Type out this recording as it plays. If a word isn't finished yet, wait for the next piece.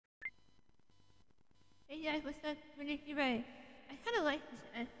Hey guys, what's up? Ricky Ray. I kind of like this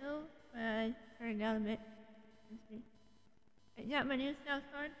echo, but I turned it down a bit. Let's see. I got my new sound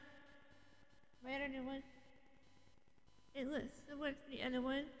card. My other new one. It looks similar to the other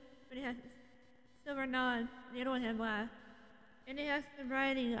one, but it has a silver nod. The other one had black. And it has some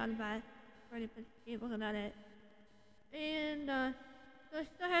writing on the back where they put the cables and all that. And so it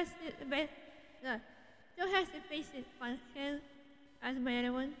still has still has the basic function as my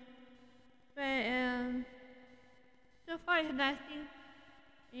other one. But so far it's lasting,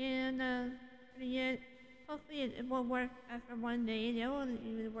 and yet hopefully it won't work after 1 day. It won't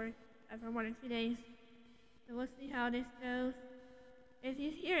even work after 1 or 2 days. So we'll see how this goes. If you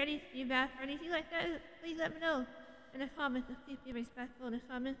hear any feedback or anything like that, please let me know in the comments. And please be respectful in the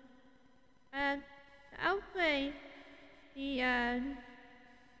comments. And I'll play the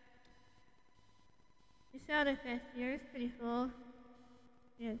sound effects here. It's pretty cool.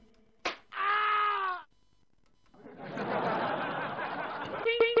 Yeah.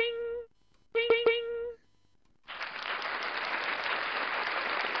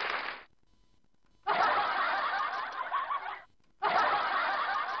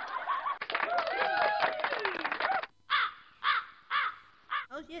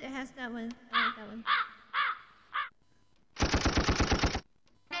 Oh shit, it has that one. I like that one.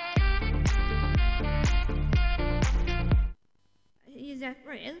 I use that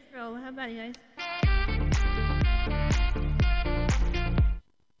for intro. How about you guys?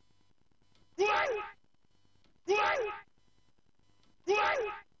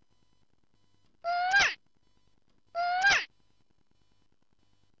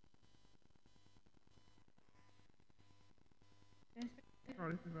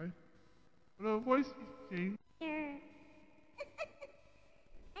 Sorry, right. Hello, voice change. Sure.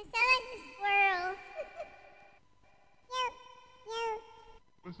 I sound like a squirrel. Yep, yep.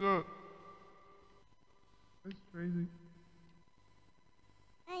 What's up? That's crazy.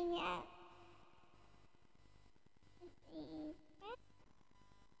 Oh, yeah. Let's see.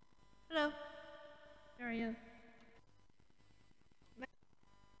 Hello. How are you?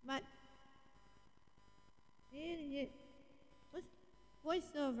 What? Idiot. What's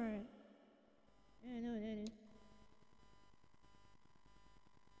voiceover? Yeah, I know what that is.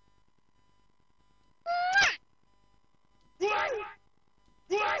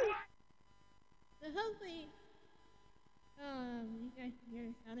 So hopefully, you guys can hear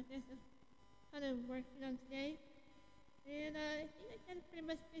the sound effects I'm kind of working on today. And I think I kind of pretty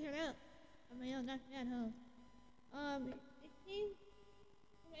much figured out on my own, not bad, huh? It came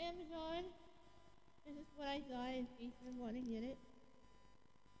from Amazon. This is what I got in case you want to get it.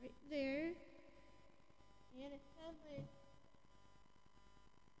 Right there. And it sounds like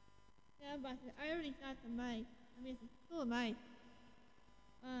sound box. I already got the mic. I mean, it's a cool mic.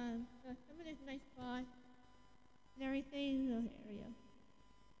 So some of this nice spots and everything. Oh, there we go.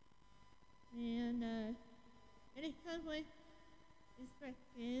 And it comes with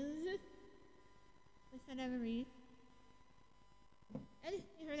instructions, which I never read. I just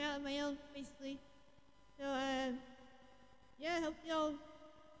figured it out on my own, basically. So, yeah, I hope y'all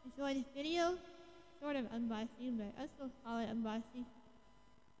enjoy this video. Sort of unboxing, but I still call it unboxing.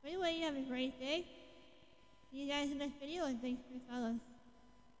 But anyway, you have a great day. See you guys in the next video, and thanks for following.